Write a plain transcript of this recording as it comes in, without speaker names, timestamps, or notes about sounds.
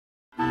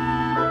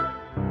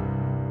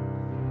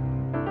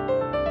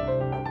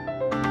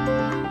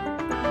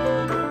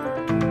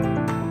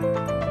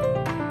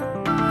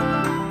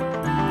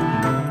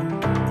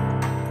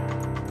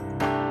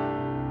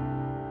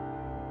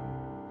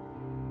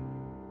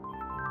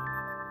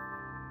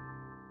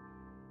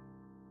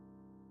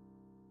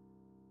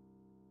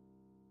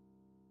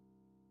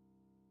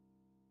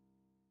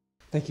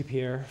Thank you,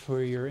 Pierre,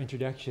 for your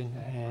introduction,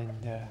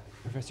 and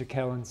Professor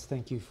Kellens,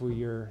 thank you for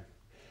your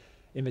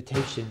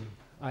invitation.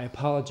 I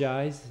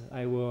apologize,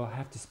 I will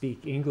have to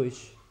speak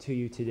English to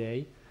you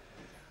today.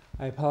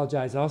 I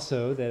apologize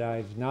also that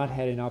I've not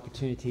had an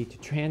opportunity to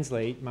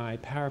translate my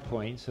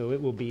PowerPoint, so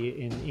it will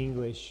be in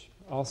English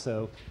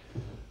also.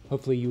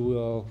 Hopefully you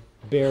will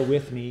bear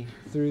with me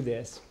through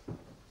this.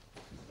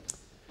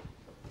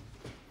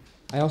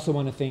 I also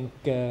want to thank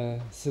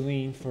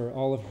Celine for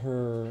all of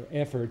her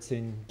efforts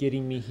in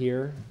getting me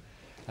here.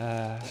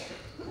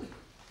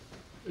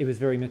 It was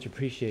very much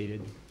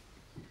appreciated.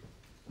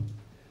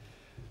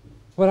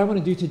 What I want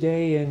to do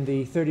today in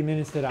the 30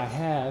 minutes that I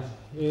have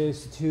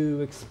is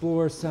to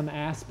explore some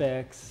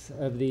aspects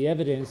of the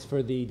evidence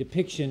for the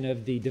depiction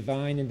of the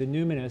divine and the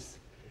numinous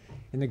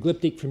in the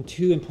glyptic from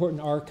two important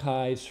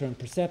archives from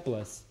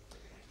Persepolis.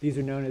 These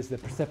are known as the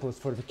Persepolis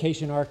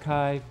Fortification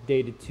Archive,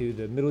 dated to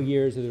the middle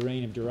years of the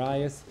reign of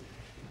Darius,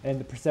 and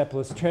the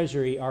Persepolis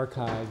Treasury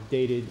Archive,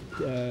 dated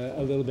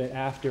a little bit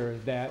after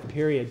that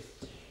period.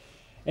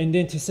 And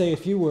then to say a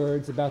few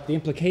words about the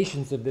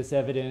implications of this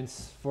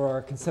evidence for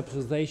our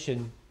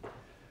conceptualization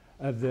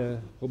of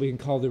what we can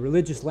call the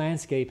religious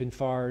landscape in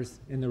Fars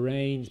in the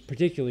reign,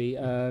 particularly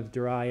of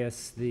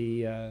Darius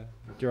the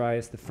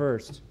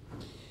First.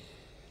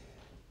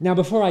 Now,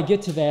 before I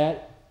get to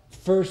that,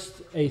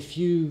 first a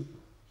few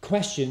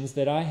questions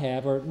that I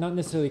have, or not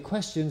necessarily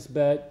questions,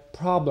 but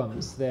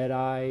problems that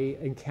I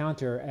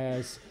encounter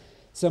as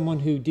someone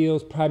who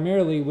deals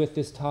primarily with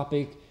this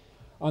topic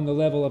on the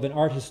level of an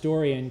art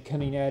historian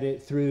coming at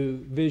it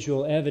through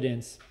visual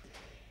evidence.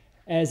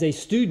 As a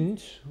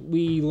student,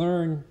 we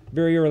learn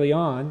very early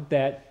on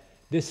that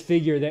this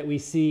figure that we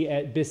see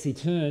at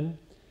Bisitun,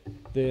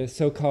 the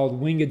so-called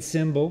winged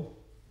symbol,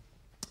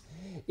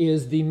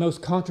 is the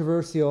most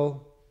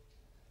controversial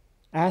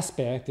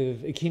aspect of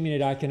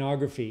Achaemenid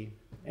iconography.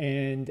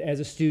 And as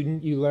a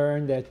student, you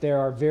learn that there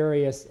are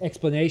various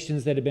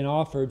explanations that have been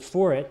offered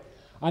for it.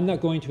 I'm not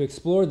going to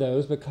explore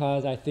those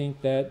because I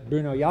think that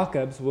Bruno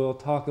Jacobs will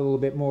talk a little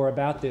bit more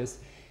about this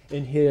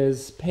in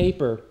his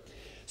paper.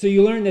 So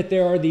you learn that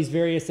there are these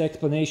various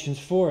explanations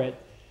for it.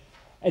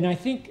 And I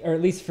think, or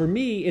at least for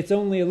me, it's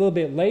only a little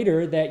bit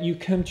later that you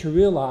come to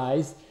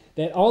realize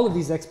that all of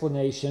these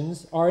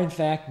explanations are in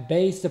fact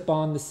based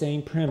upon the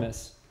same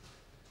premise.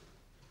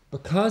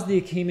 Because the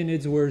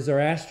Achaemenids were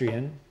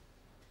Zoroastrian,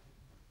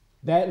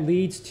 that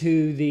leads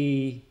to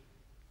the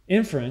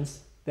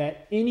inference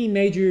that any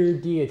major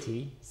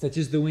deity, such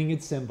as the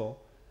winged symbol,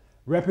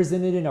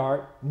 represented in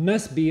art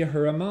must be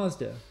Ahura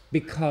Mazda,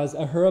 because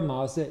Ahura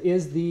Mazda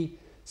is the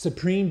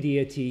supreme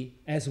deity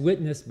as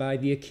witnessed by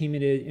the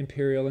Achaemenid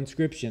imperial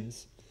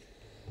inscriptions.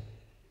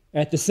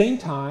 At the same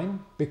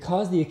time,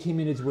 because the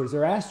Achaemenids were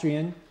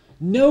Zoroastrian,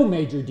 no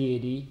major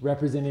deity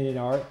represented in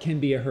art can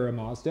be Ahura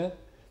Mazda,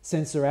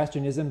 since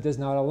Zoroastrianism does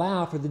not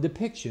allow for the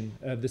depiction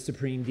of the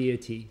supreme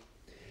deity.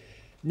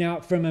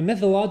 Now, from a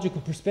methodological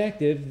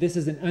perspective, this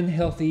is an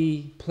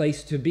unhealthy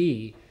place to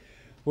be,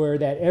 where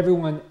that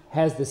everyone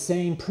has the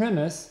same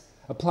premise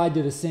applied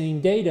to the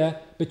same data,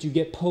 but you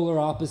get polar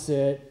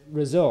opposite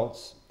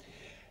results.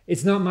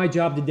 It's not my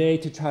job today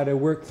to try to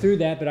work through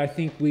that, but I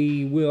think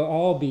we will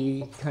all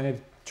be kind of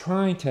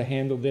trying to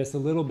handle this a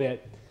little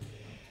bit.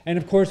 And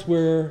of course,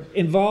 we're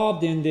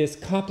involved in this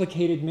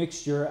complicated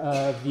mixture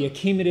of the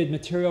Achaemenid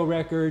material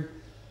record,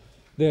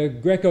 the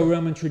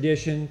Greco-Roman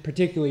tradition,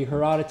 particularly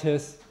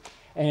Herodotus,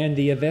 and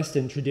the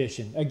Avestan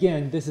tradition.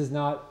 Again, this is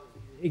not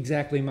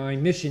exactly my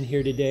mission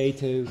here today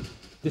to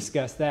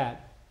discuss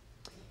that.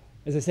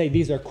 As I say,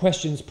 these are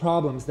questions,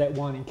 problems that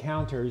one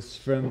encounters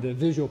from the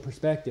visual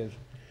perspective.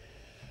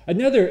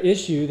 Another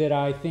issue that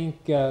I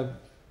think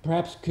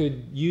perhaps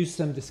could use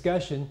some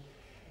discussion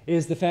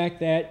is the fact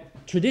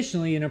that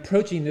traditionally in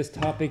approaching this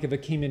topic of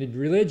Achaemenid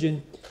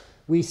religion,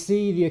 we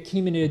see the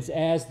Achaemenids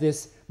as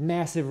this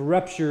massive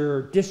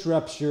rupture,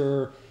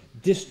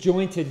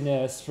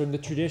 disjointedness from the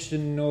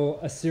traditional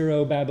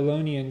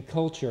Assyro-Babylonian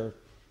culture.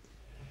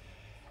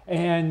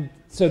 And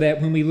so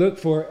that when we look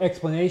for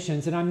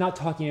explanations, and I'm not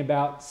talking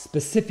about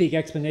specific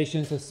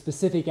explanations of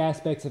specific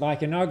aspects of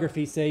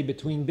iconography, say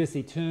between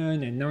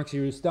Bisitun and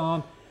Naqshi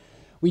Rustam,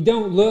 we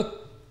don't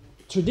look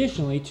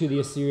traditionally to the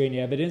Assyrian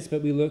evidence,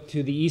 but we look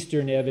to the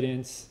Eastern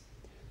evidence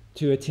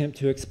to attempt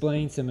to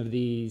explain some of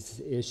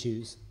these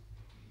issues.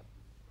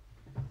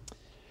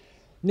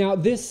 Now,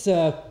 this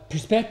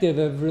perspective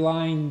of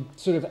relying,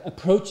 sort of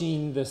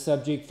approaching the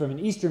subject from an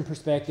Eastern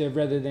perspective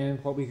rather than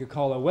what we could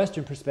call a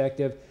Western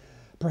perspective,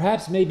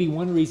 perhaps may be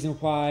one reason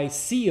why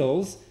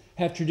seals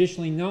have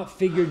traditionally not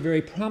figured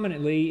very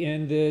prominently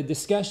in the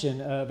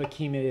discussion of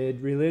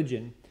Achaemenid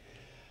religion.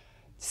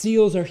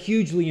 Seals are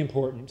hugely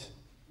important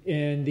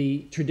in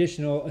the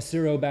traditional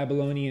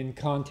Assyro-Babylonian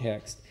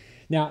context.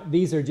 Now,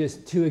 these are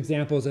just two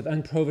examples of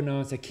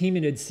unprovenance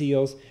Achaemenid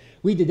seals.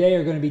 We today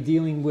are going to be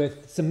dealing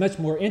with some much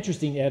more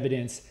interesting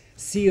evidence,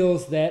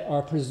 seals that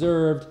are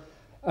preserved,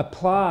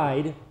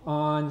 applied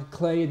on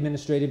clay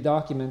administrative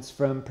documents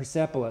from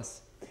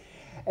Persepolis.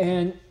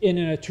 And in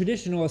a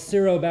traditional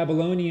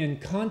Assyro-Babylonian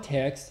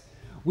context,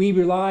 we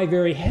rely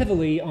very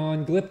heavily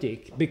on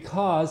glyptic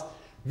because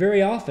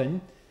very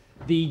often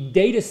the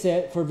data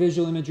set for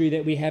visual imagery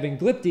that we have in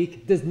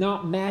glyptic does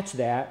not match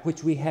that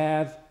which we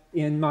have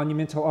in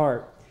monumental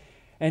art.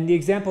 And the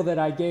example that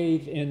I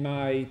gave in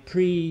my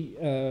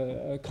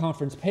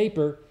pre-conference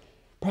paper,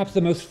 perhaps the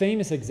most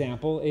famous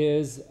example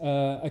is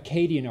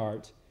Akkadian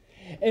art.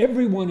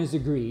 Everyone has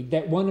agreed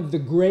that one of the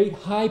great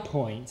high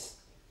points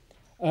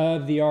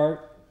of the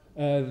art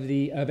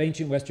of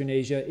ancient Western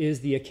Asia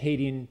is the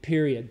Akkadian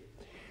period.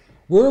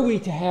 Were we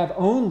to have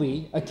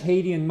only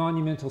Akkadian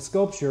monumental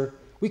sculpture,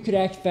 we could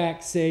in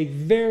fact say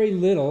very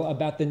little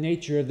about the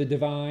nature of the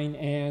divine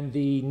and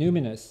the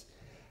numinous.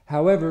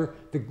 However,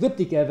 the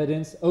glyptic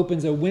evidence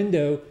opens a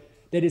window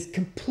that is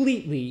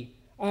completely,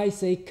 I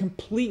say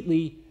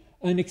completely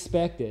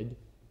unexpected,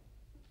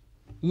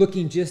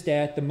 looking just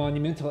at the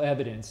monumental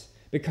evidence,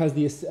 because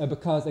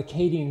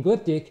Akkadian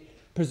glyptic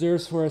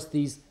preserves for us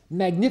these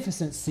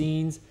magnificent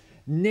scenes,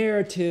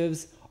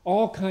 narratives,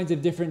 all kinds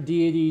of different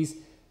deities,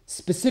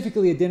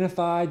 specifically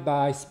identified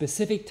by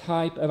specific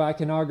type of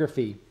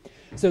iconography,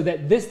 so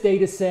that this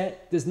data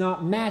set does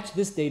not match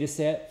this data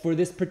set for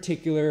this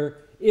particular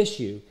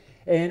issue.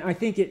 And I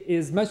think it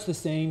is much the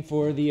same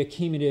for the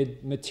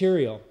Achaemenid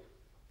material.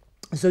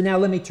 So now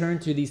let me turn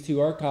to these two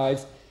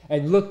archives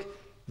and look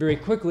very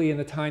quickly in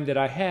the time that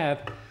I have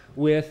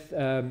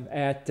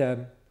at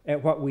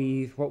what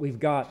we've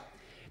got.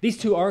 These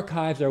two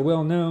archives are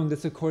well known. This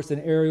is, of course,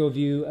 an aerial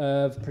view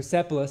of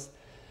Persepolis.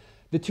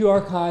 The two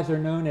archives are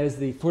known as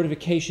the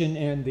Fortification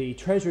and the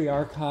Treasury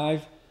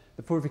Archive.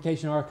 The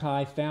Fortification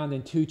Archive found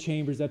in two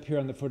chambers up here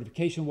on the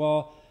fortification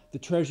wall. The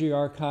Treasury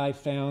Archive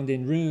found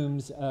in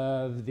rooms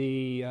of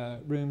the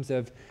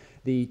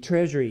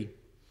Treasury.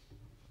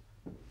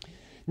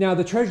 Now,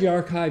 the Treasury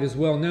Archive is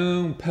well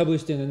known,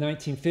 published in the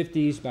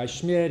 1950s by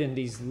Schmidt in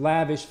these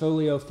lavish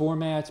folio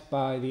formats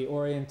by the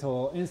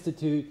Oriental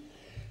Institute.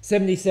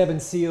 77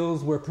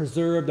 seals were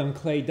preserved on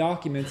clay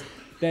documents.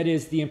 That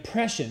is, the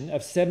impression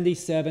of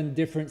 77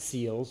 different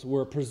seals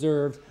were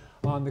preserved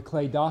on the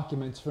clay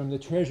documents from the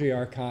Treasury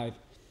Archive.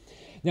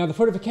 Now, the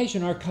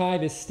Fortification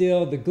Archive is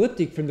still, the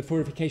glyptic from the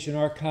Fortification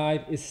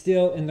Archive is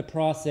still in the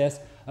process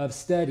of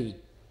study.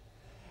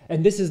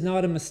 And this is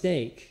not a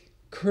mistake.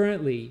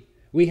 Currently,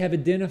 we have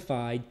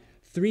identified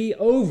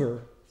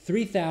over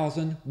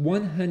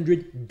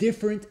 3,100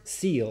 different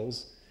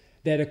seals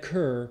that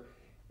occur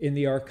in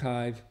the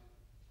archive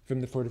from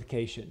the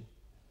Fortification.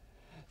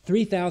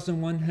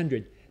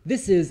 3,100.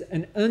 This is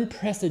an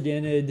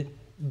unprecedented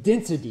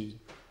density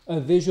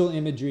of visual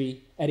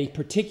imagery at a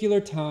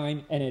particular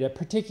time and at a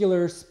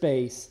particular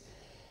space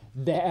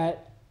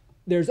that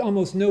there's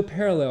almost no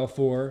parallel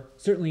for,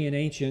 certainly in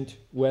ancient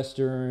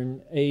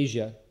Western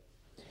Asia.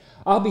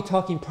 I'll be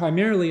talking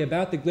primarily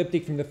about the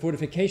glyptic from the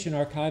Fortification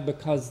Archive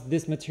because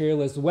this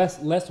material is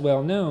less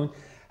well known.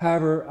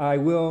 However, I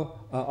will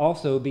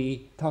also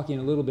be talking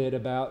a little bit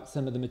about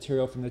some of the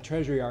material from the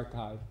Treasury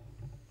Archive.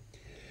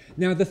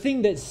 Now,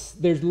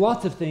 there's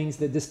lots of things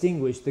that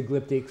distinguish the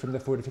glyptic from the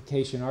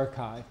Fortification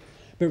Archive,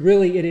 but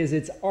really it is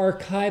its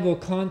archival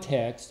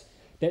context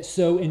that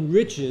so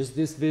enriches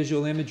this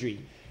visual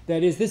imagery.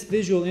 That is, this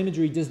visual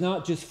imagery does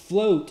not just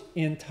float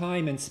in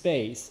time and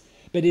space,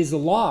 but is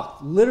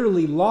locked,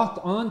 literally locked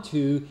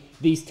onto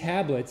these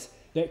tablets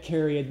that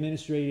carry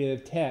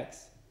administrative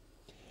text.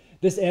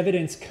 This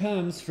evidence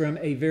comes from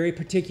a very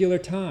particular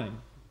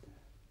time,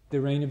 the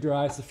reign of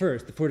Darius I,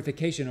 the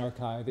Fortification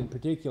Archive in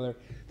particular,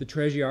 the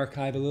Treasury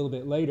Archive a little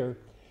bit later,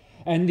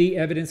 and the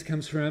evidence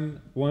comes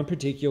from one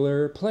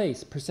particular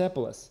place,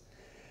 Persepolis.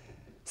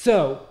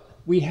 So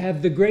we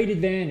have the great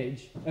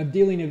advantage of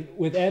dealing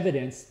with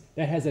evidence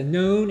that has a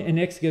known and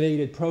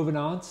excavated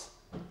provenance,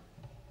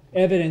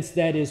 evidence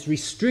that is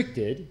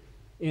restricted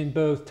in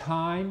both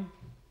time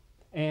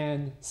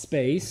and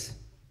space,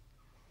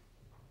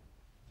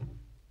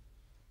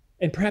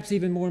 and perhaps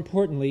even more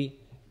importantly,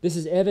 this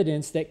is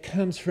evidence that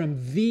comes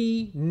from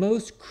the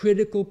most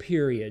critical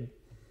period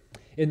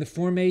in the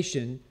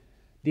formation,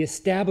 the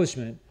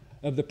establishment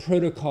of the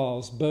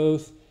protocols,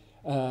 both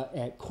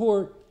at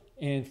court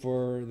and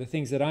for the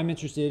things that I'm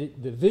interested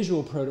in, the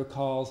visual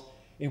protocols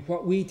in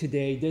what we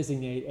today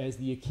designate as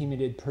the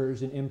Achaemenid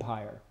Persian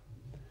Empire.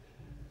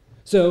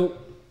 So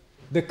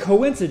the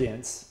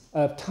coincidence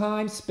of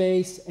time,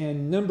 space,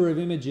 and number of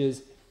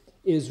images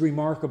is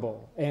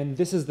remarkable. And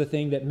this is the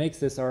thing that makes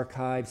this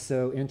archive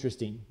so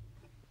interesting.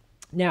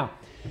 Now,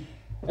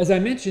 as I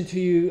mentioned to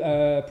you,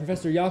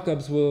 Professor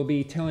Jacobs will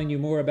be telling you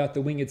more about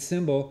the winged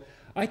symbol.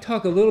 I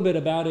talk a little bit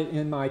about it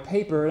in my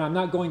paper, and I'm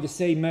not going to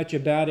say much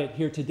about it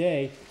here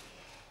today.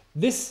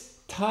 This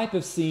type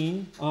of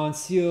scene on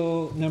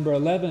seal number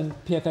 11,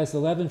 PFS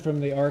 11 from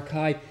the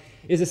archive,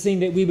 is a scene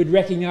that we would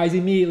recognize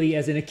immediately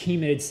as an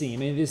Achaemenid scene.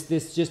 I mean,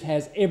 this just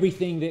has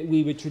everything that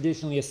we would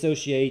traditionally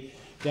associate.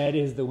 That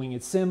is the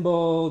winged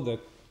symbol, the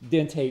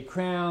dentate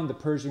crown, the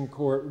Persian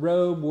court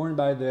robe worn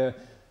by the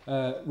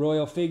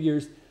royal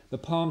figures, the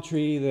palm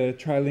tree, the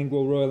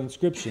trilingual royal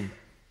inscription.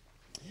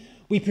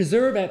 We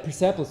preserve at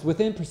Persepolis,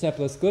 within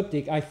Persepolis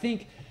glyptic, I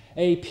think,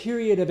 a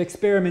period of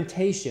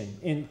experimentation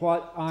in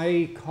what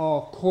I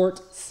call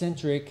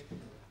court-centric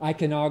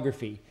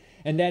iconography.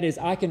 And that is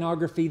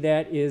iconography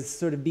that is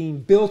sort of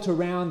being built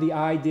around the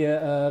idea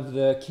of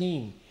the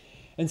king.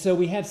 And so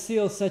we have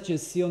seals such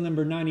as seal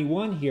number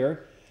 91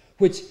 here,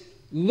 which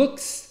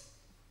looks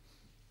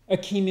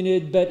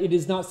Achaemenid, but it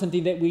is not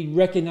something that we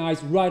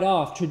recognize right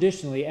off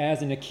traditionally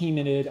as an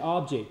Achaemenid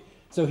object.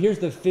 So here's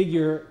the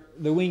figure,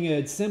 the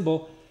winged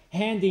symbol,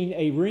 handing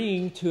a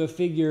ring to a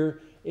figure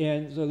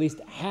in so at least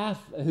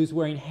half, who's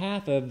wearing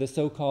half of the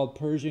so-called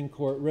Persian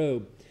court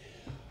robe.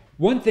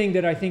 One thing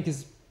that I think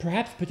is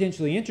perhaps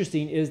potentially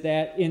interesting is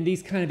that in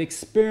these kind of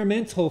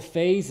experimental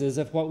phases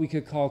of what we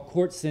could call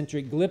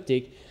court-centric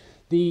glyptic,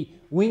 the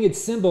winged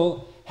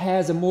symbol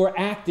has a more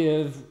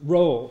active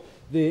role.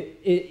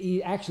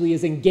 It actually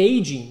is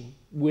engaging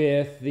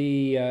with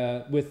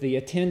the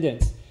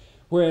attendants,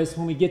 whereas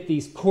when we get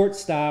these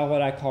court-style,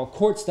 what I call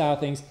court-style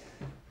things,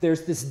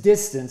 there's this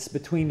distance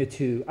between the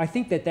two. I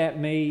think that that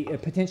may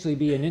potentially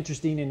be an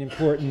interesting and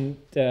important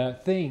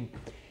thing.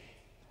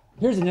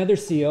 Here's another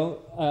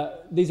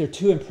seal. These are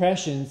two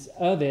impressions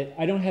of it.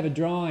 I don't have a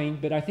drawing,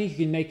 but I think you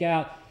can make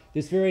out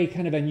this very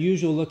kind of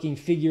unusual looking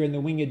figure in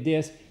the winged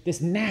disc,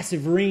 this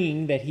massive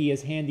ring that he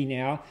is handing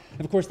out.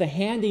 And of course, the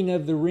handing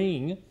of the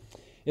ring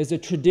is a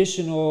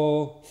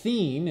traditional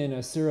theme in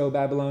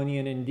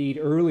Assyro-Babylonian, indeed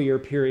earlier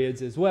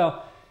periods as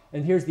well.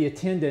 And here's the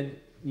attendant.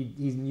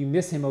 You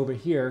miss him over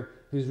here,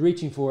 who's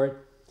reaching for it.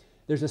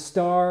 There's a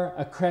star,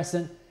 a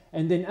crescent,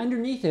 and then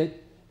underneath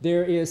it,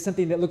 there is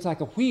something that looks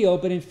like a wheel,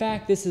 but in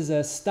fact, this is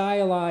a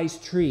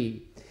stylized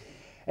tree.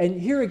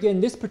 And here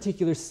again, this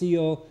particular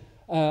seal,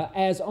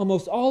 as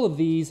almost all of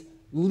these,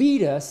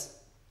 lead us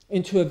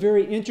into a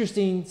very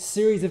interesting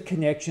series of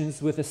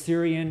connections with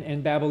Assyrian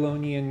and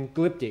Babylonian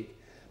glyptic,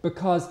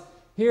 because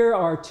here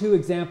are two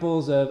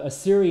examples of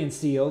Assyrian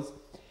seals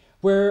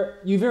where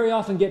you very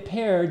often get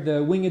paired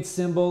the winged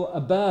symbol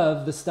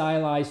above the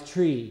stylized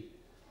tree.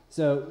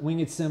 So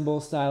winged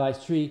symbol,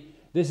 stylized tree.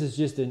 This is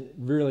just a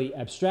really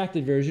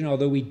abstracted version,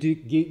 although we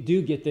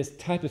do get this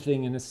type of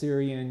thing in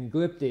Assyrian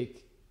glyptic.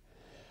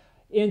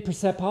 In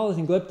Persepolis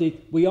and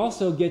glyptic, we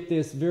also get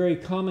this very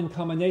common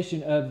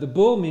combination of the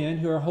bullmen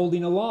who are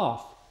holding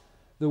aloft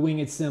the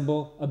winged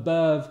symbol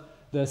above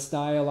the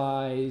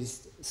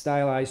stylized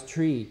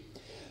tree.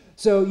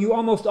 So you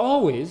almost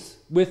always,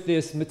 with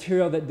this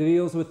material that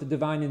deals with the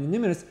divine and the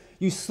numinous,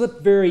 you slip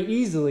very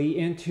easily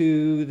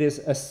into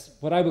this,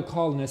 what I would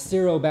call an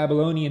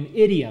Assyro-Babylonian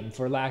idiom,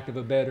 for lack of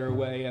a better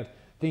way of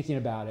thinking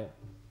about it.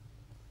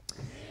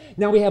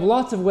 Now we have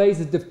lots of ways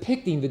of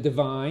depicting the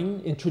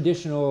divine in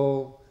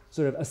traditional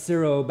sort of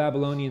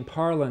Assyro-Babylonian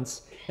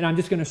parlance, and I'm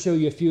just going to show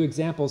you a few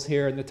examples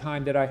here in the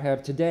time that I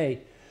have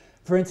today.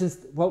 For instance,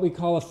 what we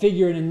call a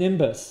figure in a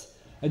nimbus.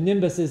 A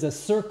nimbus is a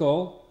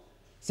circle,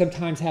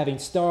 sometimes having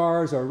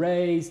stars or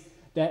rays,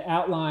 that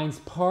outlines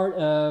part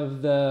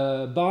of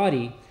the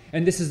body.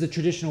 And this is the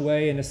traditional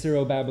way in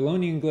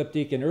Assyro-Babylonian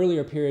glyptic and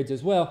earlier periods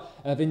as well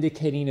of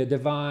indicating a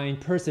divine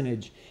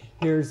personage.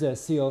 Here's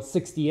seal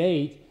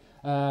 68,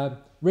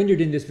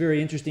 rendered in this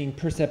very interesting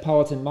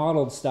Persepolitan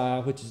modeled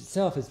style, which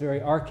itself is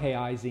very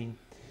archaizing.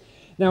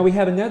 Now we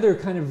have another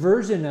kind of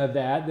version of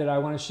that I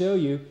want to show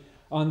you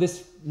on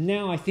this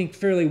now I think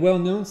fairly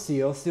well-known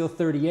seal, seal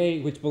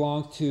 38, which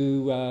belongs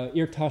to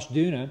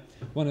Irtash-Duna,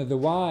 one of the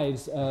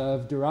wives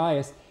of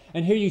Darius.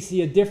 And here you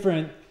see a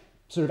different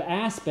sort of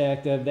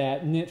aspect of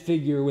that knit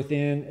figure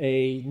within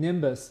a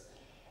nimbus.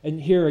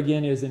 And here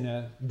again is in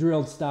a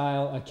drilled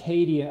style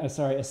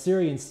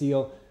Assyrian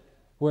seal,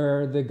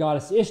 where the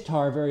goddess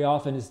Ishtar very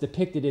often is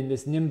depicted in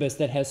this nimbus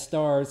that has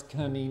stars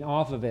coming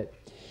off of it.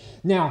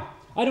 Now,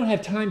 I don't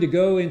have time to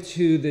go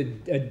into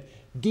the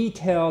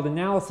detailed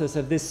analysis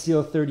of this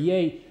seal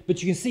 38,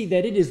 but you can see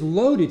that it is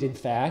loaded, in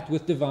fact,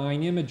 with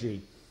divine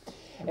imagery.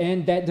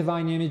 And that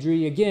divine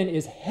imagery, again,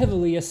 is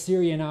heavily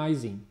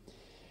Assyrianizing.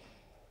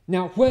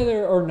 Now,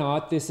 whether or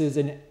not this is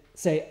an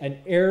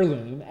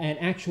heirloom, an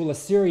actual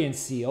Assyrian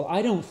seal,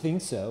 I don't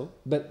think so,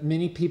 but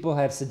many people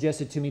have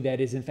suggested to me that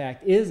it in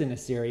fact is an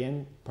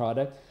Assyrian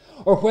product,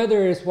 or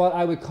whether it's what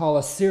I would call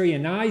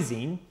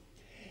Assyrianizing,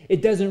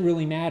 it doesn't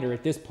really matter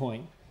at this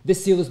point.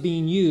 This seal is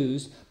being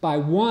used by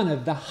one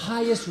of the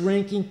highest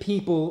ranking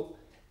people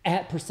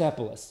at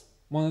Persepolis,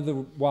 one of the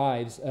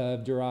wives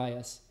of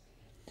Darius.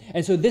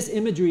 And so this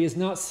imagery is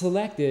not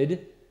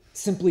selected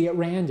simply at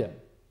random.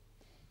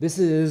 This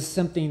is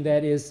something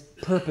that is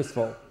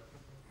purposeful.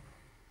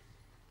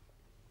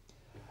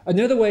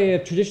 Another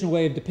traditional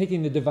way of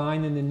depicting the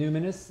divine and the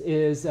numinous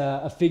is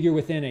a figure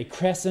within a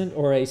crescent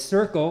or a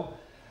circle.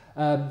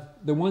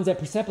 The ones at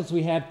Persepolis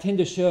we have tend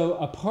to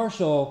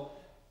show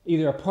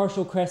either a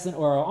partial crescent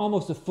or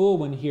almost a full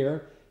one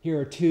here.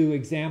 Here are two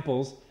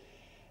examples.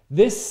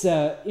 This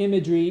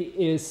imagery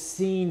is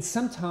seen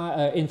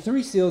sometime in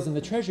 3 seals in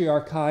the Treasury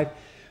Archive,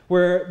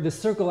 where the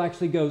circle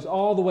actually goes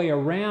all the way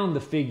around the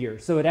figure.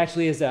 So it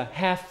actually is a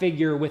half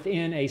figure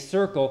within a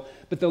circle,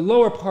 but the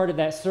lower part of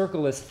that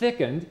circle is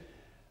thickened,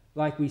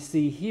 like we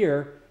see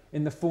here,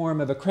 in the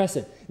form of a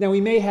crescent. Now we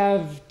may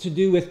have to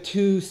do with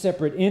 2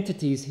 separate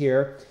entities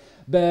here.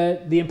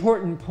 But the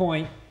important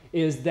point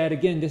is that,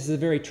 again, this is a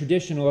very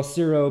traditional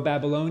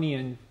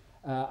Assyro-Babylonian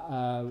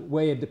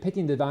way of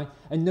depicting the divine.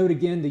 And note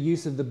again the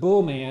use of the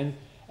bull man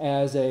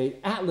as an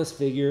atlas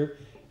figure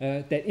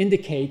that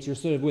indicates you're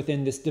sort of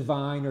within this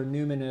divine or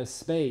numinous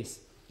space.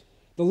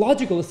 The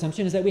logical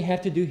assumption is that we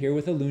have to do here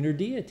with a lunar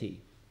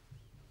deity.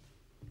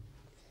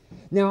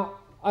 Now,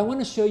 I want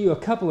to show you a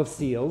couple of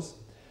seals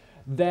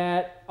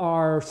that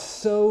are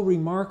so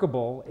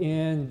remarkable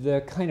in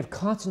the kind of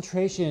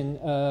concentration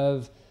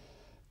of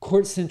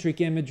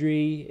court-centric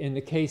imagery in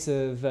the case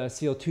of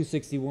seal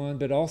 261,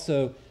 but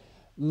also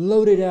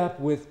loaded up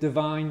with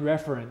divine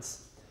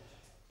reference.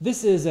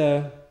 This is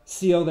a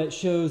seal that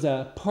shows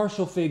a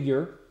partial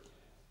figure,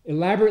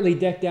 elaborately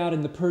decked out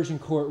in the Persian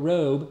court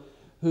robe,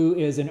 who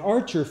is an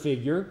archer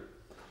figure,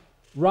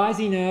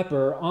 rising up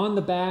or on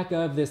the back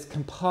of this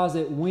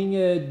composite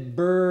winged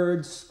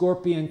bird,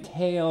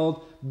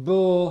 scorpion-tailed,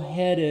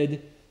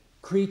 bull-headed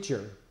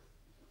creature.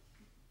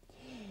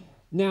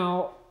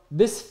 Now,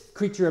 this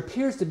creature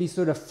appears to be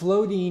sort of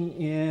floating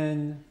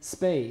in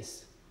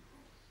space.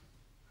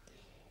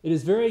 It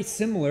is very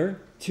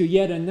similar to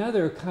yet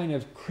another kind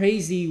of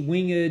crazy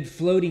winged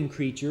floating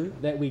creature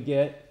that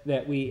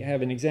we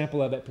have an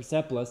example of at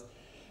Persepolis.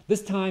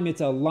 This time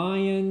it's a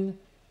lion,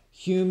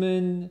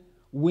 human,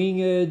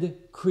 winged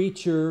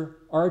creature,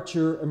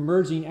 archer,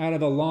 emerging out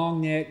of a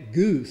long-necked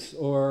goose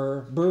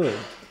or bird.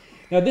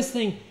 Now this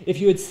thing, if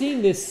you had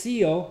seen this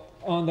seal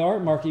on the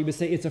art market, you would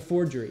say it's a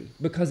forgery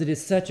because it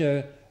is such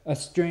a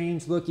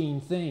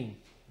strange-looking thing.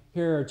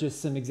 Here are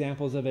just some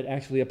examples of it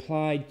actually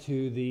applied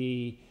to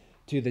the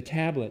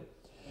tablet.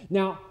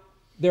 Now,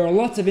 there are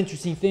lots of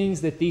interesting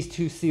things that these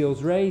two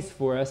seals raise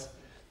for us,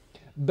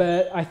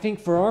 but I think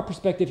for our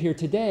perspective here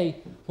today,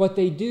 what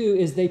they do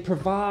is they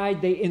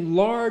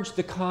enlarge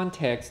the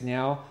context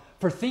now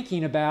for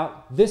thinking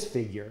about this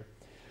figure.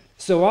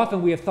 So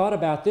often we have thought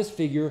about this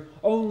figure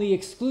only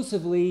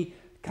exclusively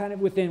kind of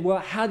within, well,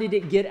 how did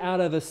it get out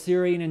of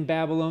Assyrian and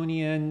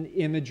Babylonian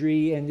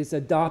imagery and is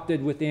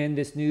adopted within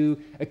this new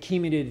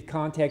Achéménide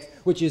context,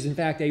 which is in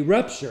fact a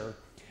rupture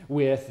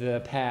with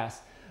the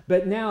past.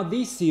 But now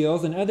these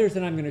seals and others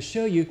that I'm going to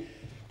show you,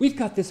 we've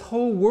got this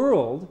whole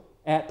world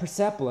at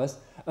Persepolis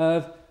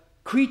of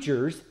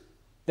creatures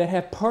that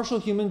have partial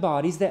human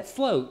bodies that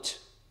float.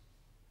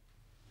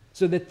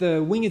 So that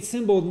the winged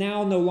symbol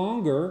now no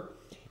longer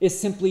is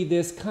simply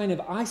this kind of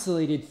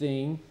isolated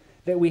thing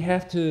that we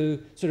have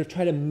to sort of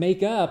try to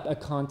make up a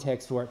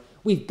context for it.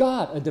 We've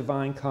got a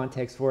divine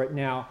context for it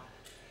now.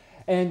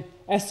 And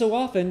as so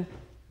often,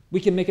 we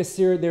can make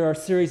there are a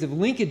series of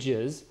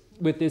linkages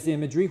with this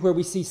imagery where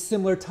we see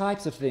similar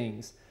types of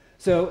things.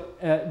 So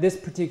this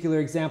particular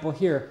example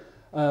here,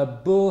 a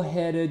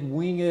bull-headed,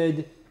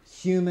 winged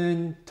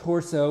human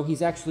torso.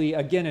 He's actually,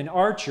 again, an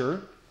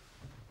archer.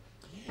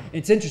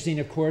 It's interesting,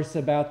 of course,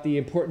 about the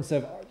importance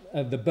of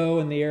the bow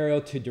and the arrow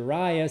to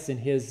Darius and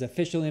his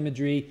official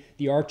imagery,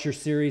 the archer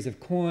series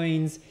of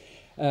coins.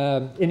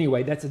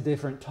 Anyway, that's a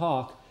different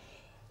talk.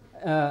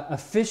 A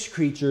fish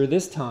creature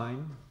this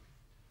time.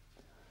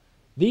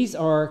 These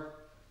are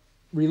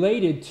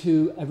related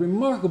to a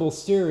remarkable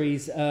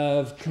series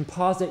of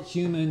composite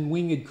human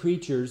winged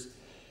creatures.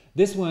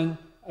 This one,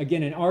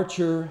 again, an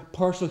archer,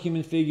 partial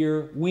human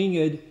figure,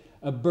 winged,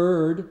 a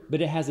bird,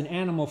 but it has an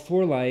animal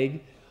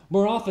foreleg.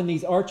 More often,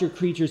 these archer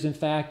creatures, in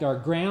fact, are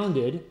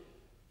grounded.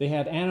 They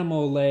have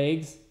animal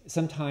legs,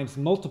 sometimes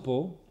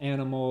multiple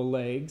animal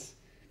legs.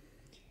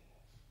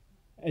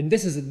 And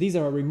these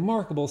are a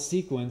remarkable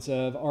sequence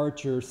of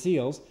archer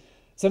seals.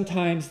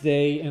 Sometimes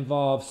they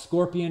involve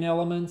scorpion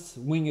elements,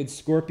 winged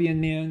scorpion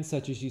men,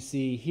 such as you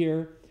see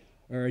here,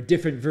 or a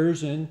different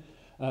version,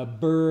 a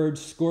bird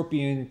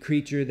scorpion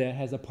creature that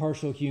has a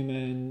partial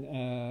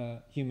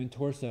human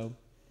torso.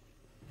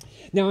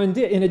 Now,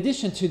 in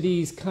addition to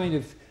these kind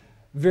of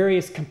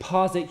various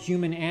composite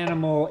human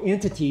animal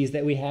entities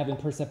that we have in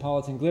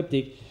Persepolis and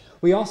Glyptic,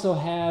 we also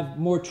have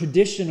more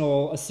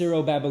traditional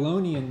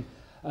Assyro-Babylonian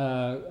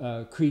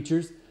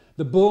creatures.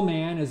 The bull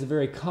man is a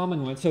very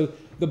common one. So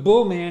the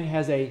bull man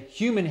has a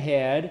human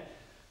head,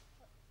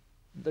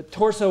 the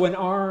torso and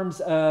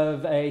arms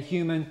of a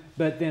human,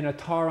 but then a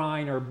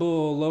taurine or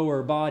bull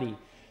lower body.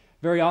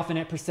 Very often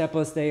at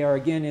Persepolis, they are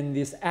again in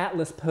this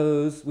atlas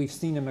pose. We've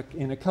seen them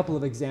in a couple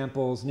of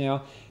examples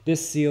now.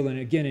 This seal, and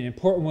again, an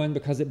important one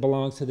because it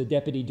belongs to the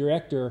deputy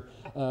director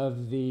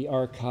of the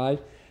archive.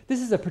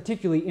 This is a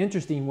particularly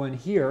interesting one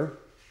here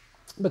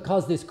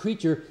because this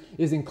creature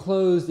is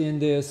enclosed in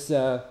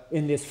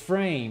this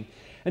frame.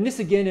 And this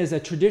again is a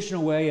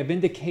traditional way of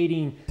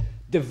indicating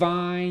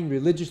divine,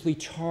 religiously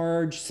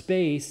charged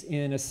space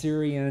in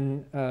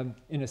Assyrian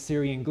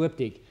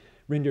Glyptic,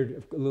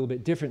 rendered a little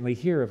bit differently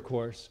here, of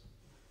course.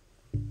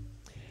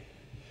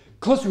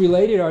 Closely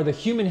related are the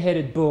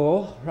human-headed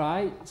bull,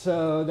 right?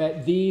 So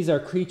that these are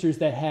creatures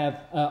that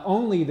have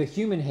only the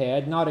human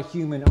head, not a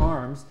human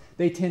arms.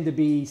 They tend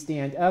to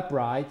stand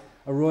upright,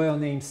 a royal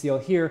name seal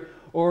here,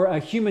 or a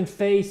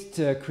human-faced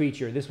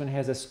creature. This one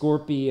has a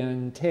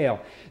scorpion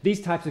tail.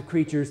 These types of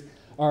creatures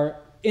are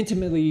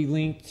intimately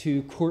linked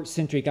to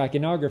court-centric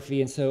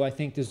iconography, and so I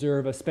think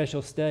deserve a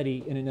special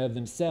study in and of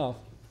themselves.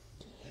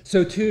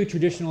 So too,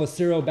 traditional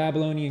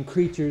Assyro-Babylonian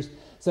creatures,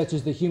 such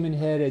as the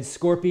human-headed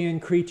scorpion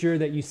creature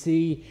that you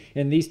see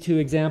in these two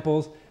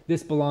examples,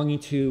 this belonging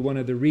to one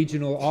of the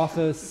regional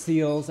office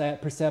seals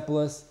at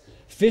Persepolis.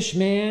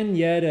 Fishman,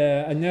 yet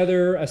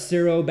another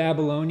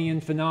Assyro-Babylonian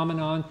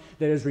phenomenon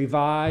that is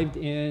revived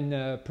in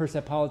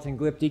Persepolitan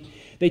glyptic.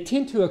 They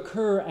tend to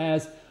occur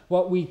as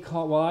what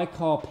I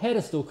call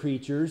pedestal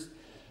creatures,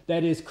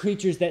 that is,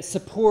 creatures that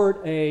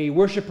support a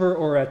worshiper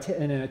or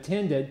an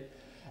attendant.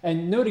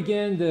 And note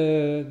again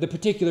the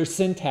particular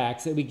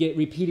syntax that we get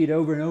repeated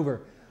over and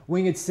over.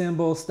 Winged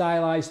symbol,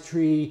 stylized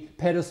tree,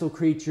 pedestal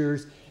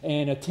creatures,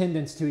 and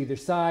attendants to either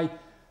side.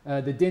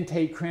 The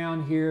dentate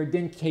crown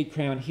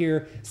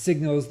here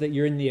signals that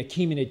you're in the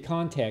Achéménide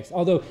context.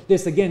 Although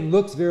this again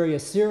looks very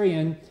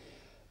Assyrian,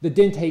 the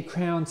dentate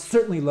crown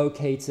certainly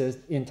locates us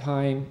in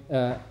time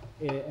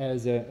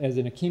as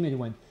an Achéménide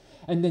one.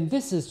 And then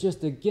this is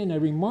just again a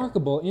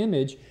remarkable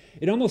image.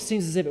 It almost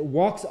seems as if it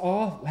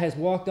has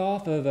walked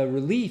off of a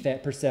relief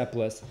at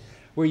Persepolis,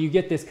 where you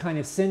get this kind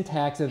of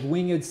syntax of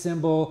winged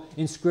symbol,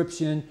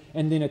 inscription,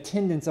 and then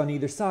attendants on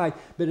either side,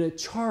 but it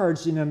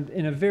charged in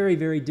a very,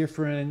 very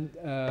different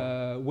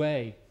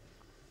way.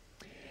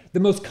 The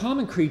most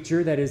common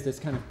creature, that is this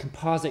kind of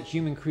composite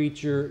human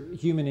creature,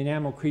 human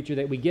enamel creature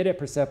that we get at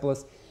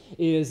Persepolis,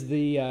 is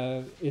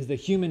the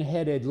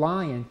human-headed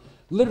lion.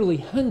 Literally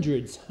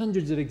hundreds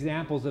of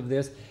examples of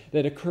this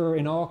that occur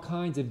in all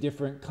kinds of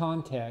different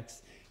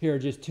contexts. Here are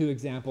just two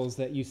examples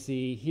that you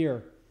see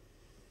here.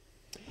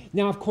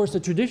 Now, of course, the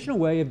traditional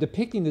way of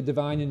depicting the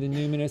divine and the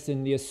numinous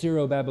in the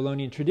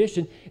Assyro-Babylonian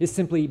tradition is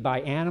simply by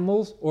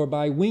animals or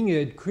by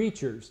winged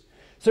creatures.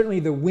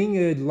 Certainly the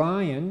winged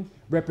lion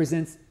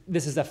represents,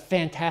 this is a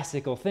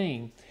fantastical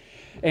thing.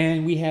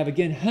 And we have,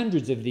 again,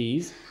 hundreds of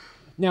these.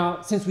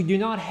 Now, since we do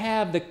not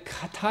have the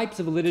types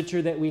of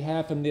literature that we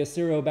have from the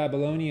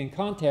Assyro-Babylonian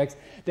context,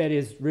 that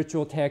is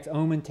ritual text,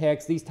 omen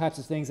text, these types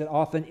of things that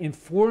often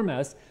inform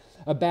us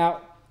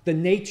about the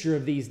nature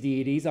of these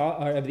deities,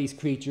 or of these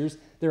creatures,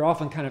 they're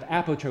often kind of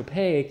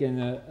apotropaic in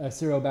the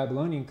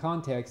Assyro-Babylonian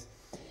context.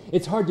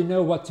 It's hard to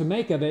know what to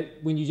make of it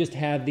when you just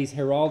have these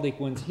heraldic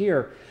ones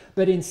here.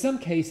 But in some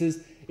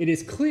cases, it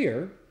is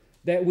clear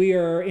that we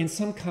are in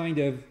some kind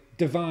of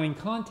divine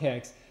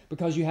context,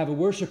 because you have a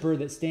worshiper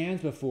that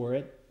stands before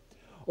it,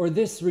 or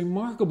this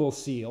remarkable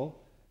seal,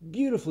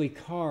 beautifully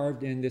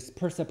carved in this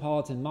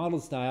Persepolitan model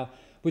style,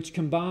 which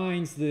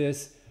combines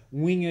this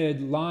winged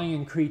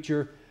lion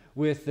creature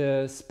with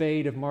the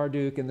spade of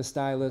Marduk and the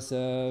stylus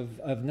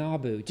of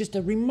Nabu. Just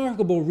a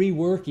remarkable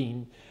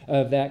reworking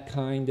of that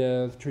kind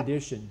of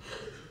tradition.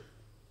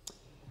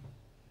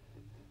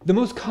 The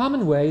most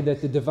common way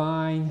that the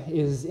divine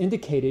is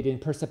indicated in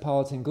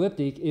Persepolitan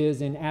glyptic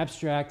is in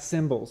abstract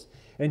symbols.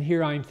 And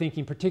here I'm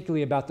thinking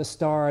particularly about the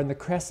star and the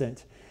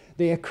crescent.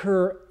 They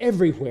occur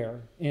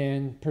everywhere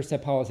in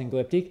Persepolitan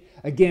glyptic.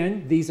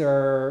 Again, these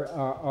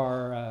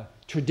are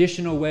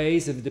traditional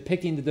ways of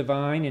depicting the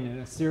divine in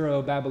an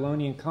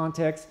Assyro-Babylonian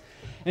context.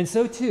 And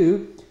so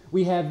too,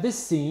 we have this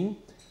scene,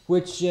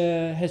 which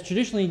is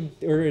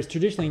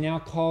traditionally now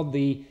called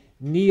the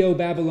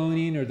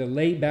Neo-Babylonian or the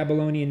late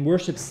Babylonian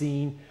worship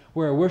scene,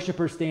 where a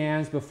worshiper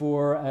stands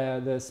before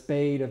the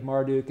spade of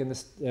Marduk and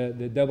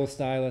the double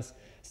style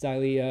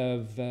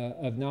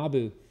of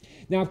Nabu.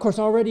 Now, of course,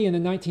 already in the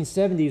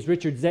 1970s,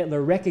 Richard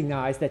Zettler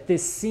recognized that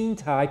this scene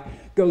type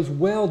goes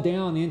well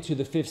down into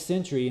the 5th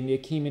century in the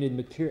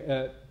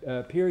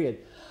Achéménide period.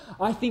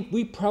 I think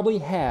we probably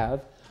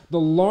have the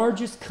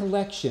largest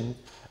collection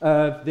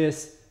of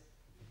this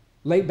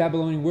late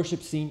Babylonian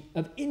worship scene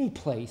of any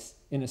place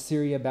in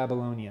Assyria,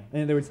 Babylonia.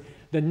 In other words,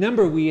 the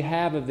number we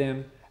have of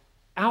them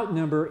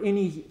outnumber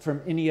any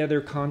from any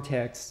other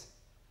context.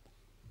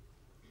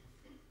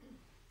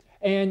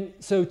 And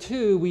so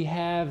too, we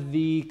have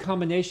the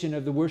combination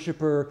of the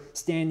worshiper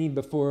standing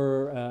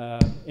before,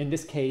 in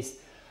this case,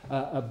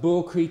 a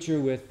bull creature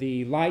with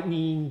the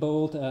lightning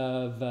bolt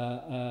of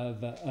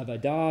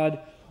Adad,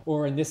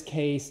 or in this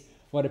case,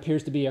 what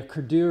appears to be a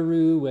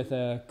Kurduru with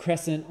a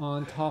crescent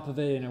on top of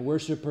it and a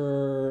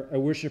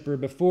worshiper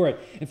before it.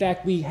 In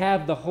fact, we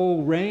have the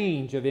whole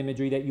range of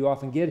imagery that you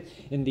often get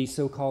in these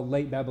so-called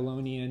late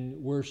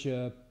Babylonian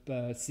worship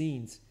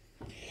scenes.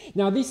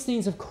 Now, these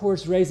scenes, of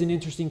course, raise an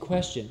interesting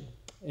question,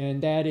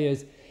 and that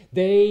is,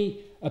 they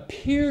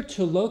appear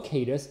to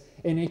locate us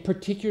in a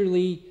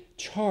particularly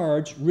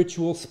charged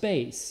ritual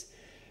space.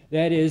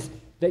 That is,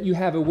 that you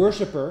have a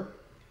worshiper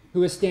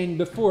who is standing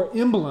before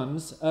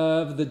emblems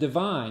of the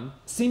divine,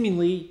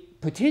 seemingly,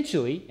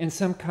 potentially, in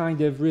some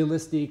kind of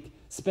realistic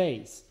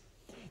space.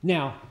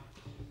 Now,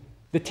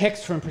 the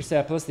text from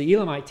Persepolis, the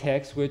Elamite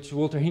text, which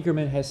Walter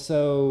Hinkerman has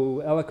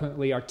so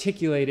eloquently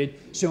articulated,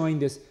 showing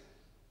this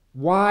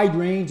wide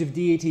range of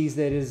deities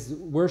that is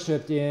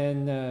worshipped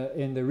in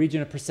the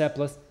region of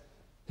Persepolis,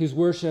 whose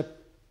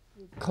worship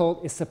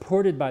cult is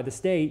supported by the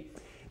state,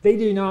 they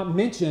do not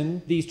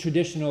mention these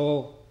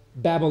traditional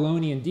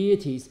Babylonian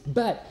deities,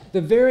 but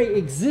the very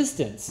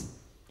existence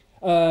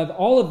of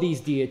all of these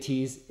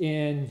deities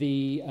in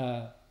the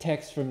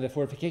text from the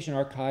Fortification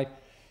Archive,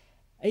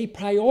 a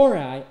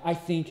priori, I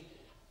think,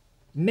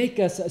 make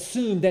us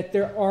assume that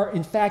there are,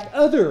 in fact,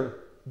 other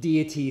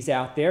deities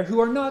out there who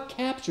are not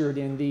captured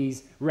in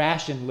these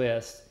ration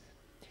lists.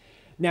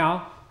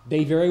 Now,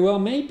 they very well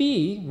may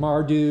be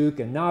Marduk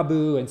and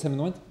Nabu and some of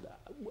the ones.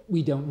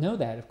 We don't know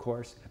that, of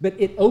course. But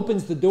it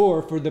opens the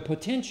door for the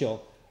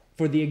potential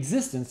for the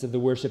existence of the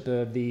worship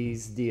of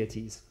these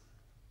deities.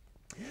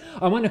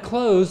 I want to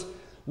close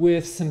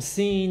with some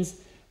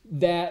scenes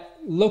that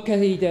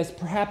locate us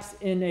perhaps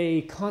in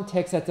a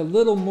context that's a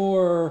little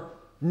more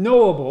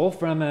knowable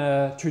from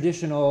a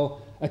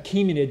traditional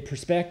Achaemenid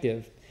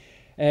perspective.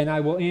 And I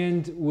will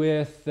end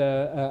with,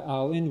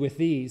 I'll end with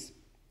these.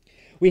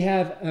 We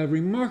have a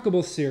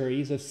remarkable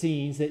series of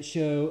scenes that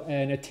show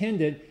an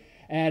attendant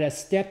at a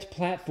stepped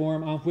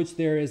platform on which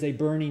there is a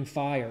burning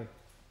fire.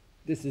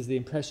 This is the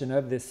impression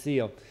of this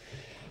seal.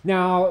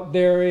 Now,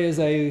 there is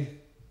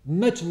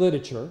much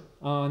literature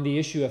on the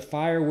issue of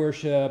fire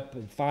worship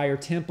and fire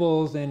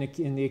temples in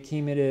the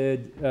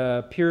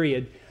Achaemenid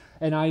period,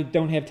 and I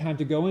don't have time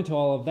to go into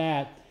all of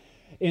that.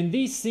 In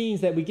these scenes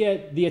that we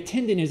get, the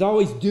attendant is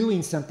always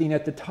doing something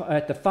at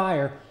the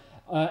fire,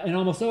 and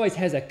almost always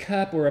has a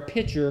cup or a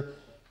pitcher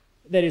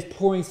that is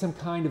pouring some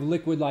kind of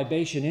liquid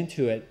libation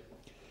into it.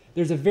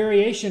 There's a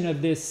variation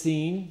of this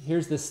scene.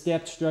 Here's the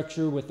stepped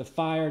structure with the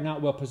fire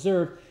not well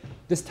preserved,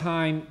 this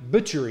time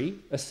butchery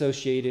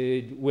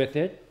associated with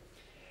it.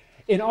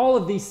 In all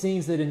of these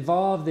scenes that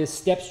involve this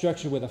step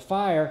structure with a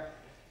fire,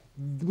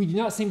 we do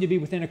not seem to be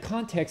within a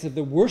context of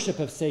the worship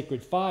of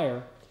sacred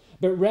fire,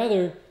 but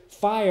rather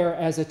fire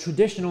as a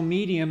traditional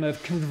medium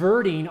of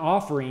converting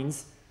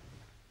offerings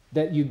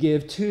that you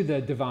give to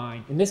the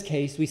divine. In this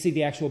case, we see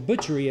the actual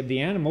butchery of the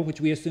animal, which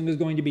we assume is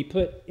going to be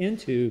put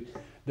into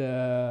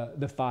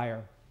the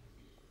fire.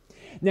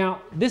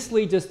 Now, this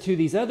leads us to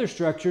these other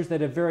structures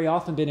that have very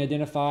often been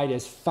identified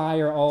as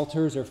fire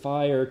altars or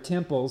fire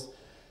temples.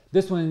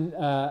 This one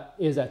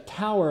is a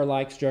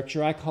tower-like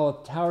structure. I call it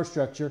a tower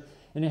structure,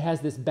 and it has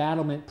this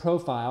battlement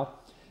profile.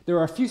 There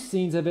are a few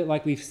scenes of it,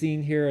 like we've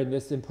seen here in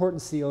this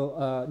important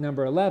seal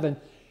number 11.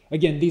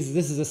 Again, this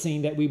is a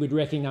scene that we would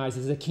recognize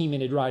as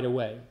Achaemenid right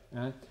away.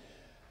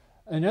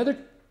 Another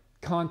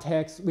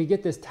context, we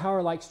get this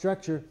tower-like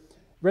structure.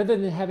 Rather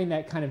than having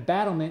that kind of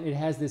battlement, it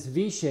has this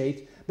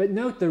V-shape. But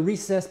note the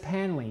recessed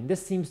paneling.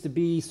 This seems to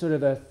be sort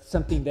of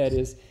something that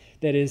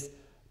is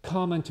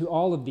common to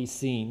all of these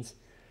scenes.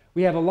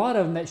 We have a lot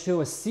of them that show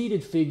a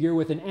seated figure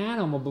with an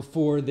animal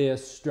before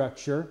this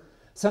structure.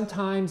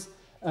 Sometimes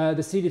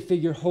the seated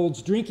figure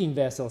holds drinking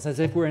vessels, as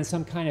if we're in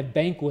some kind of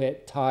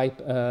banquet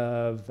type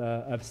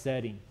of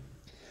setting.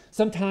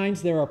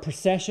 Sometimes there are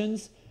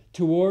processions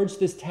towards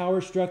this tower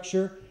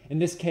structure. In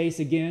this case,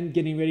 again,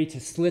 getting ready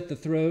to slit the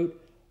throat,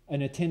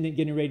 an attendant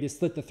getting ready to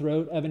slit the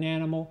throat of an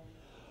animal.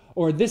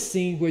 Or this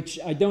scene, which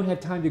I don't have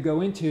time to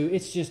go into,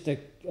 it's just a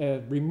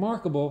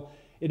remarkable,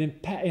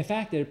 in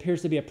fact, it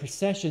appears to be a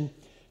procession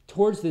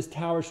towards this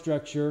tower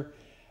structure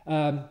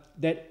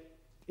that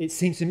it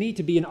seems to me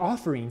to be an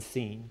offering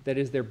scene. That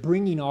is, they're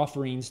bringing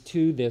offerings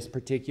to this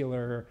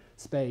particular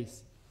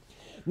space.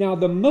 Now,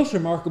 the most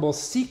remarkable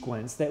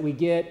sequence that we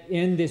get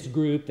in this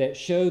group that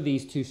show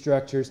these two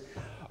structures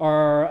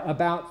are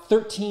about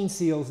 13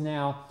 seals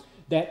now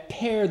that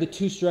pair the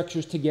two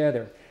structures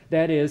together.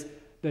 That is,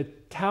 the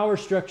tower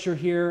structure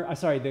here,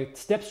 the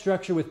step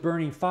structure with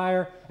burning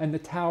fire and the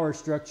tower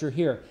structure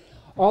here.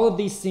 All of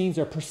these scenes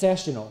are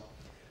processional.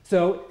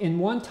 So in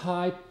one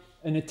type,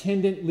 an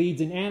attendant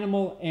leads an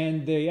animal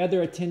and the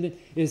other attendant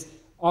is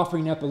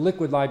offering up a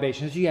liquid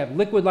libation. So you have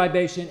liquid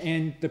libation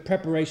and the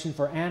preparation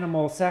for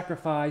animal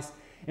sacrifice.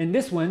 In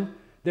this one,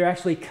 they're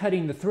actually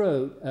cutting the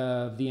throat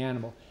of the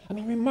animal. I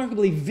mean,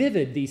 remarkably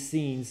vivid, these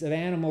scenes of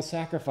animal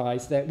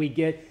sacrifice that we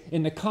get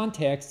in the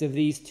context of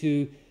these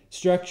two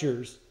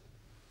structures.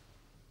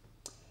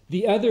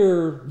 The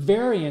other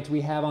variant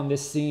we have on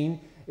this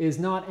scene is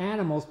not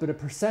animals, but a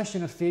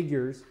procession of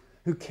figures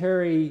who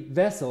carry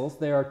vessels.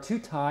 There are two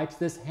types,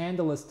 this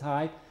handleless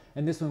type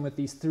and this one with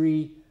these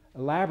three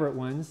elaborate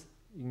ones.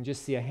 You can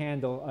just see a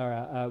handle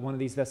or one of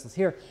these vessels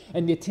here.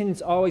 And the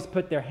attendants always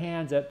put their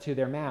hands up to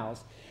their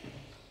mouths.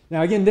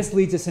 Now, again, this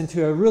leads us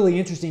into a really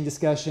interesting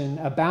discussion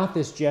about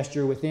this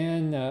gesture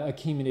within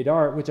Achaemenid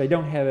art, which I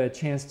don't have a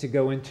chance to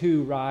go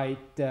into right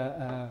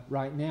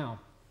now.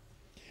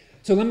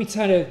 So let me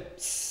try to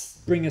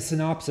bring a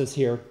synopsis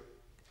here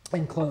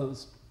and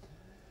close.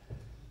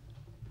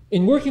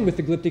 In working with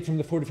the glyptic from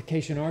the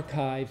Fortification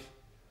Archive,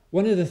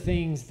 one of the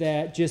things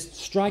that just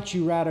strikes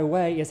you right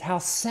away is how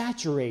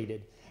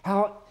saturated,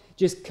 how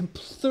just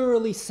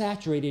thoroughly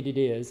saturated it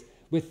is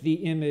with the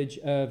image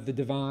of the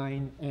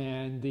divine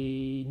and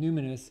the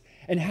numinous,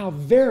 and how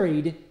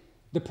varied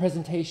the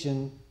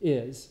presentation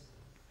is.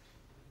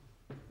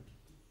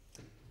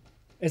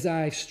 As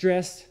I've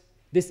stressed,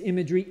 this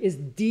imagery is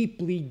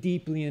deeply,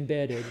 deeply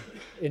embedded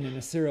in an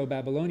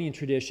Assyro-Babylonian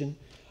tradition.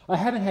 I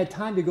haven't had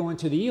time to go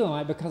into the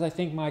Elamite because I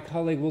think my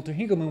colleague Walter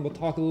Hinkelman will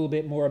talk a little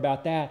bit more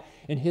about that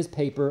in his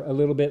paper a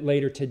little bit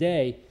later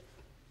today.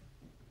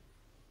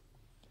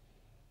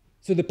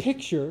 So the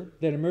picture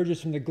that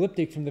emerges from the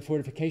glyptic from the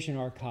fortification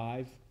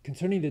archive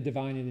concerning the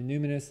divine and the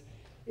numinous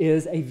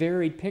is a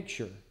varied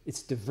picture.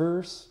 It's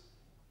diverse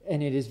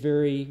and it is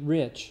very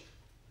rich.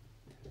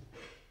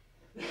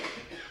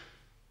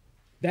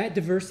 That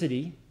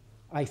diversity,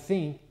 I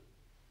think,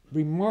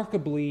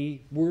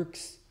 remarkably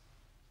works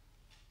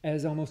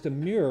as almost a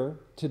mirror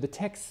to the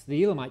text,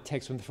 the Elamite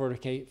text from the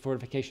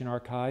fortification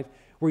archive,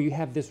 where you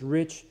have this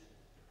rich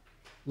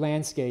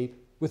landscape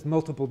with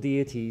multiple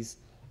deities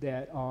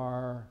that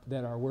are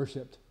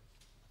worshipped.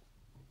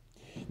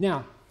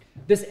 Now,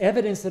 this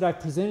evidence that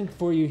I've presented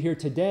for you here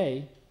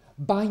today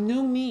by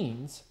no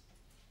means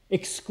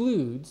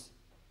excludes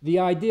the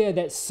idea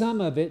that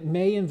some of it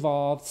may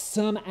involve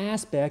some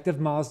aspect of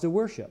Mazda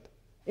worship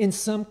in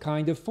some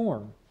kind of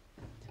form.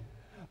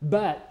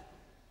 But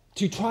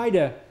to try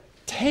to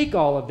take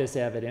all of this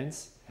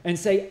evidence and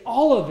say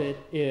all of it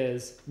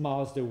is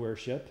Mazda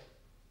worship,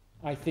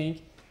 I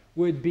think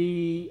would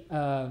be,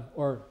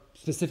 or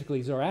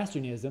specifically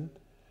Zoroastrianism,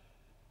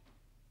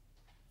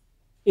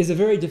 is a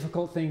very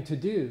difficult thing to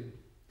do.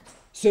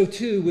 So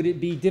too would it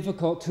be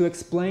difficult to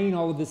explain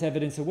all of this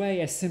evidence away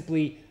as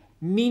simply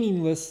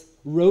meaningless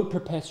rote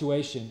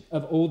perpetuation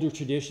of older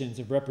traditions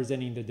of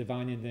representing the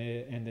divine and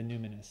the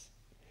numinous.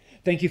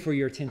 Thank you for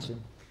your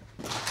attention.